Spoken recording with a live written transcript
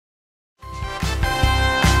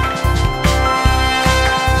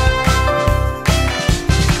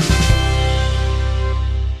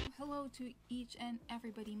to each and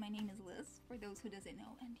everybody. My name is Liz, for those who doesn't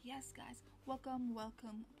know. And yes, guys, welcome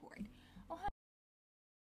aboard. Oh, hi.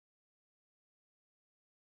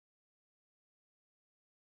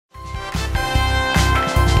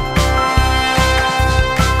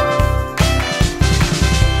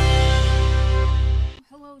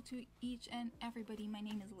 Hello to each and everybody. My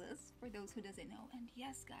name is Liz, for those who doesn't know. And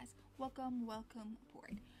yes, guys, welcome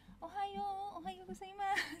aboard. Ohayo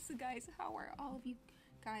gozaimasu. Guys, how are all of you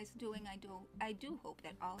guys doing? I do hope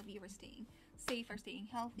that all of you are staying safe, are staying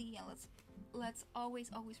healthy, and let's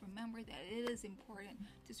always remember that it is important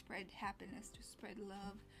to spread happiness, to spread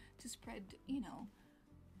love, to spread,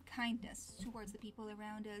 kindness towards the people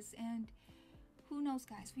around us. And who knows,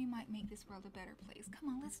 guys, we might make this world a better place. Come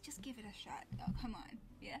on, let's just give it a shot. Oh, come on.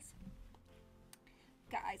 Yes,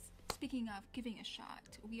 guys, speaking of giving a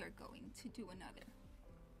shot, we are going to do another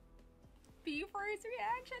first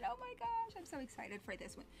reaction. Oh my gosh, I'm so excited for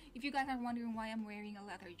this one. If you guys are wondering why I'm wearing a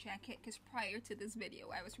leather jacket, because prior to this video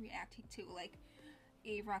I was reacting to like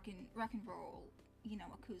a rock and roll,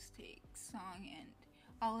 acoustic song, and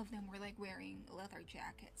all of them were like wearing leather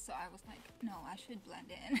jackets. So I was like, no, I should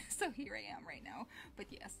blend in. So here I am right now. But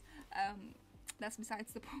yes, that's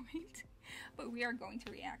besides the point. But we are going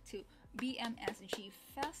to react to BMSG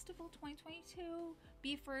Festival 2022,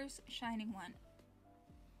 Be First, Shining One.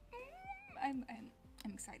 I'm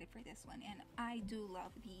excited for this one, and I do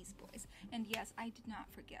love these boys. And yes, I did not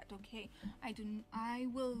forget. Okay, I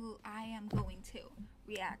am going to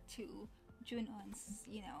react to Junon's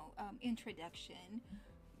introduction.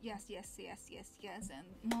 Yes,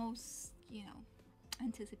 and most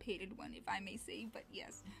anticipated one, if I may say. But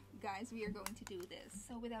yes, guys, we are going to do this.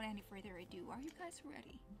 So without any further ado, are you guys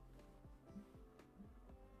ready?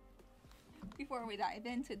 Before we dive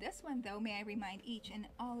into this one, though, may I remind each and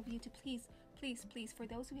all of you to please, for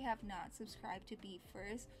those who have not subscribed to Be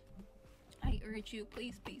First, I urge you,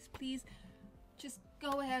 please, just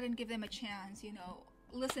go ahead and give them a chance.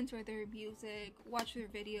 Listen to their music, watch their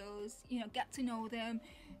videos, get to know them.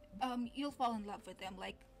 You'll fall in love with them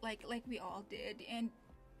like we all did,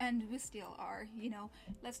 and we still are.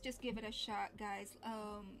 Let's just give it a shot, guys.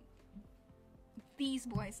 These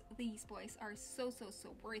boys are so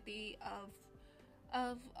worthy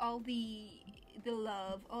of all the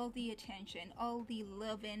love, all the attention, all the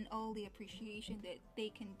loving, all the appreciation that they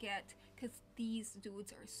can get, because these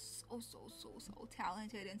dudes are so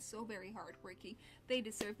talented and so very hardworking. They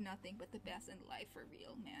deserve nothing but the best in life, for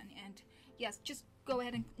real, man. And yes, just go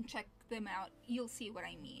ahead and check them out. You'll see what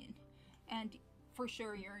I mean, and for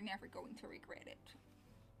sure you're never going to regret it,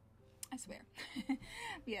 I swear.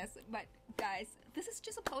 Yes, but guys, this is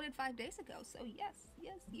just uploaded 5 days ago, so yes,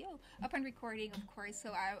 upon recording, of course.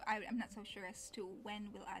 So I'm not so sure as to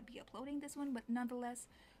when will I be uploading this one, but nonetheless,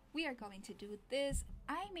 we are going to do this.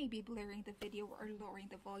 I may be blurring the video or lowering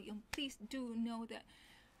the volume. Please do know that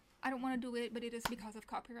I don't want to do it, but it is because of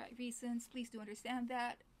copyright reasons. Please do understand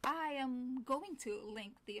that. I am going to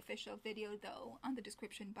link the official video, though, on the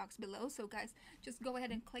description box below. So guys, just go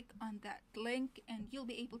ahead and click on that link and you'll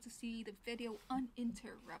be able to see the video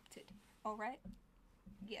uninterrupted. Alright?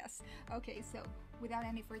 Yes. Okay, so without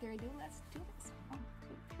any further ado, let's do this. 1,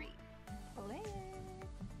 2, 3. Play it.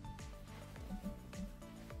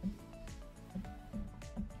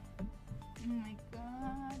 Oh my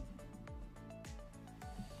god.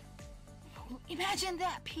 Imagine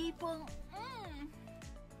that, people.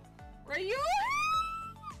 Are you?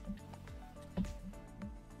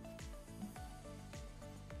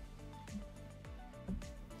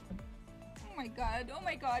 Oh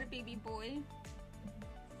my god, baby boy.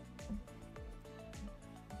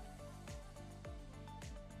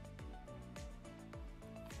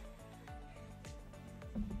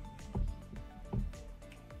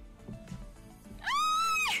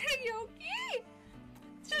 Yuki!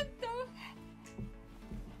 Chutto!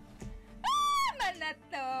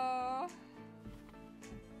 Manato!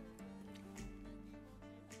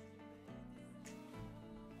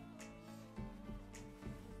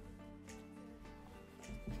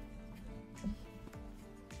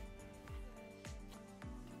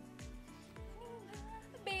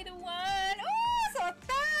 Be the one! Oh,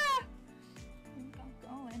 sota! I'm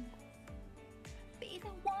going. Be the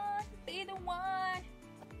one! Be the one!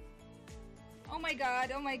 Oh my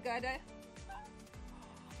god, oh my god.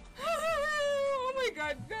 Oh my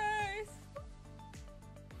god, guys!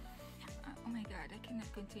 Oh my god, I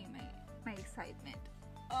cannot contain my excitement.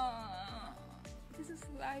 This is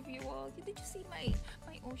live, you all. Did you see my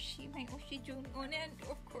Oshi Junon, and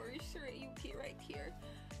of course Yuki right here.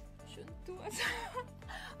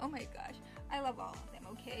 Oh my gosh, I love all of them.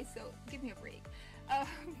 Okay, so give me a break.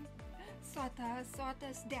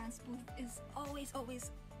 Sota's dance booth is always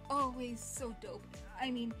so dope.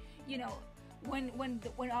 I mean, you know, when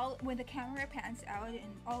the camera pans out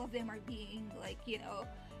and all of them are being like, you know,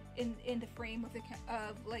 in the frame of the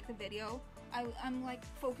video, I'm like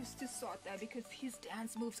focused to Sota because his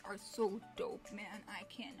dance moves are so dope, man. I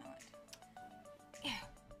cannot. Yeah.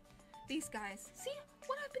 These guys, see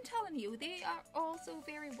what I've been telling you, they are also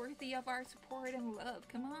very worthy of our support and love.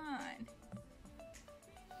 Come on.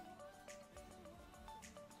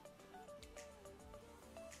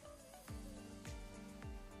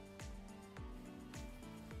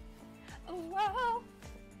 Oh, wow.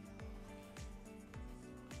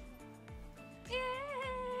 Yeah,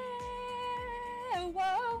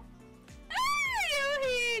 wow.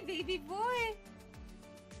 Hey, baby boy.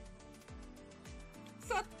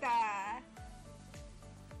 Sota.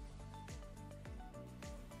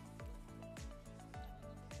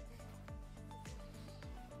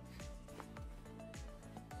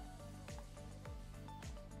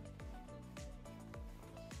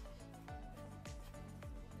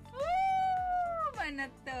 Mana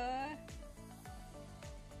tuh?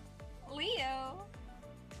 Leo.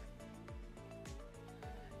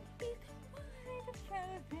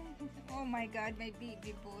 Oh my god, my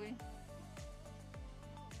baby boy.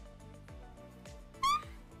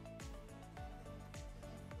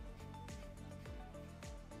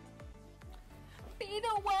 Be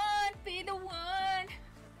the one, be the one.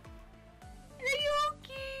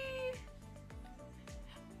 Ryuki.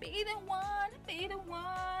 Be the one, be the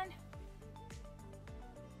one.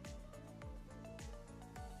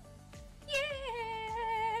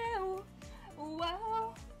 Yeah.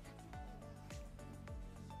 Wow.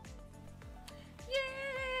 Yeah.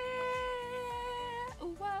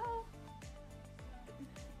 Wow.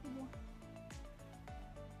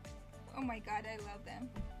 Oh my god, I love them.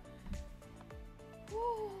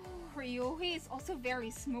 Ooh, Ryuhi is also very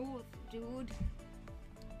smooth, dude.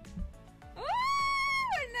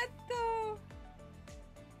 Oh, Nato.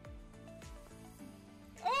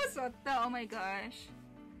 Oh, Sota. Oh my gosh.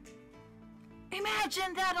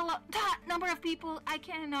 Imagine that that number of people. I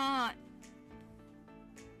cannot.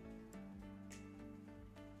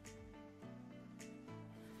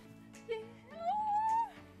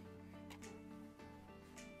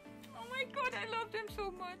 Oh my god, I love them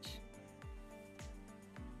so much.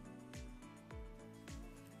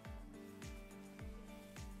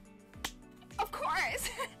 Of course.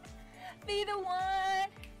 Be the one.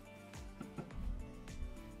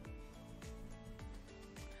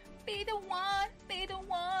 Be the one. Be the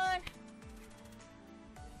one.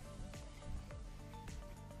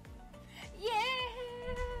 Yeah.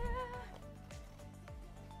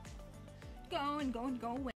 Going, going,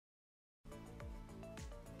 going.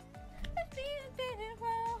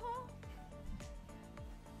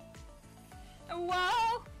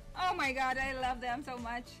 Wow. Oh my god, I love them so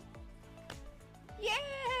much. Yeah.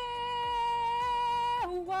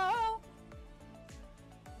 Wow.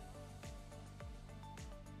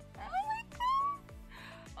 Oh my god.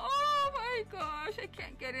 Oh my gosh, I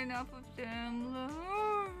can't get enough of them.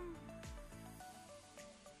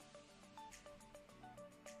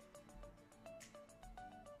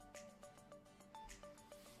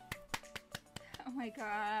 Oh my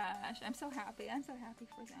gosh, I'm so happy. I'm so happy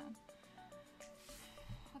for them.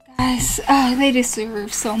 Guys, they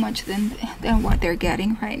deserve so much than what they're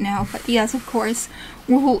getting right now. But yes, of course,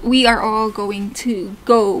 we are all going to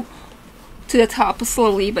go to the top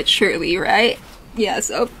slowly but surely, right?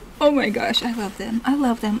 Yes. Oh my gosh, I love them. I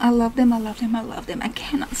love them. I love them. I love them. I love them. I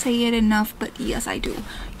cannot say it enough, but yes, I do.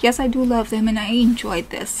 Yes, I do love them, and I enjoyed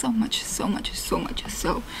this so much, so much, so much.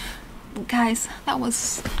 So, guys, that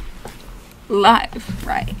was live,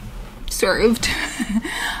 right? Served.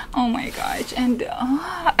 Oh my gosh, and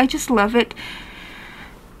I just love it.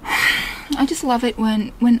 I just love it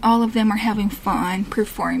when all of them are having fun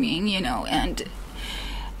performing, you know, and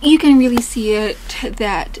you can really see it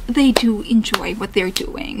that they do enjoy what they're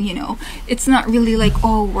doing, you know. It's not really like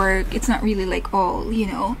all work. It's not really like all, you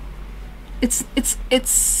know. It's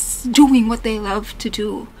doing what they love to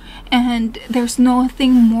do, and there's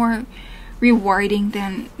nothing more rewarding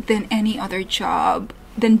than any other job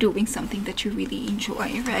than doing something that you really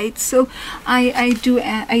enjoy, right? So I do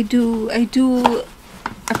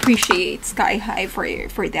appreciate Sky High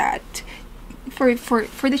for that, for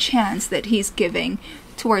the chance that he's giving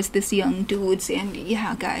towards these young dudes. And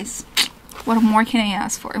yeah, guys, what more can I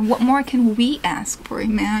ask for? And what more can we ask for,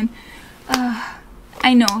 man?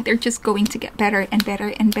 I know they're just going to get better and better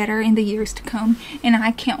and better in the years to come, and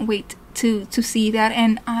I can't wait to see that,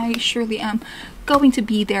 and I surely am going to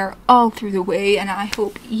be there all through the way, and I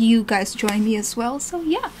hope you guys join me as well. So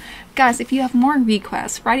yeah, guys, if you have more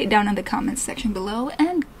requests, write it down in the comments section below.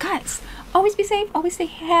 And guys, always be safe, always stay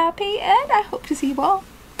happy, and I hope to see you all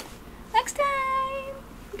next time.